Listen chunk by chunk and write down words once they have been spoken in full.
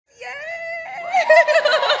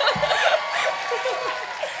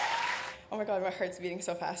God, my heart's beating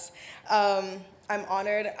so fast. I'm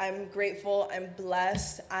honored, I'm grateful, I'm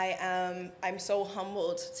blessed. I'm so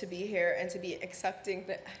humbled to be here and to be accepting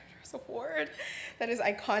this award that is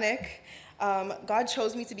iconic. God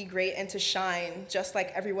chose me to be great and to shine just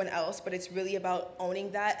like everyone else, but it's really about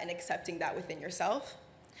owning that and accepting that within yourself.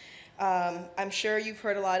 I'm sure you've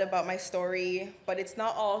heard a lot about my story, but it's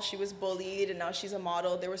not all. She was bullied and now she's a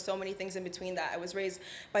model. There were so many things in between that. I was raised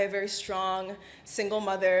by a very strong, single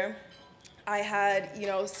mother. I had,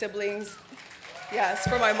 siblings. Yes,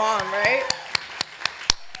 for my mom, right?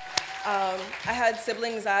 I had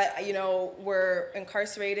siblings that, were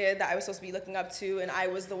incarcerated that I was supposed to be looking up to, and I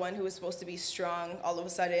was the one who was supposed to be strong all of a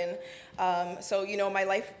sudden. So, my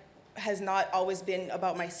life has not always been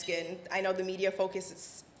about my skin. I know the media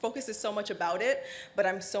focuses so much about it, but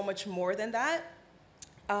I'm so much more than that.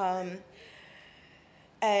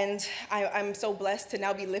 And I'm so blessed to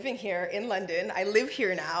now be living here in London. I live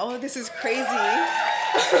here now. This is crazy.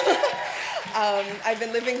 I've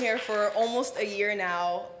been living here for almost a year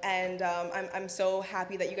now, and I'm so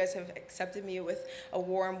happy that you guys have accepted me with a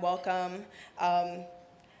warm welcome.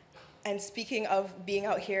 And speaking of being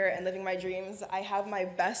out here and living my dreams, I have my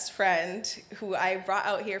best friend who I brought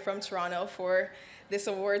out here from Toronto for this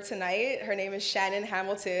award tonight. Her name is Shannon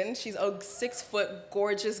Hamilton. She's a 6-foot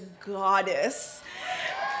gorgeous goddess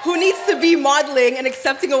who needs to be modeling and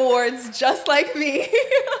accepting awards just like me.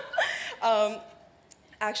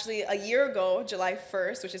 Actually, a year ago, July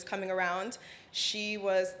 1st, which is coming around,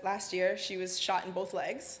 last year, she was shot in both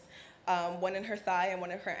legs, one in her thigh and one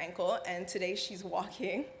in her ankle, and today she's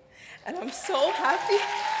walking, and I'm so happy.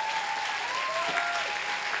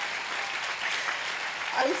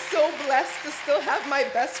 I'm so blessed to still have my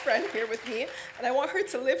best friend here with me, and I want her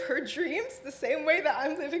to live her dreams the same way that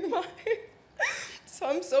I'm living mine. So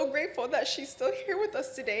I'm so grateful that she's still here with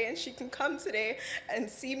us today and she can come today and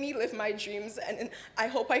see me live my dreams, and I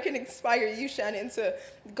hope I can inspire you, Shannon, to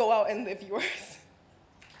go out and live yours.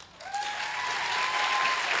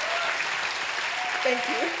 Thank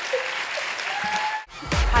you.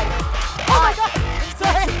 Hi. Oh my God!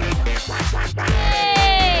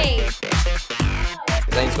 Hey!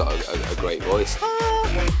 Zane's got a great voice.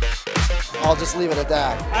 I'll just leave it at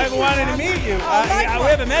that. I've wanted to meet you. We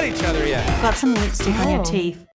haven't met each other yet. Got some lipstick on your teeth.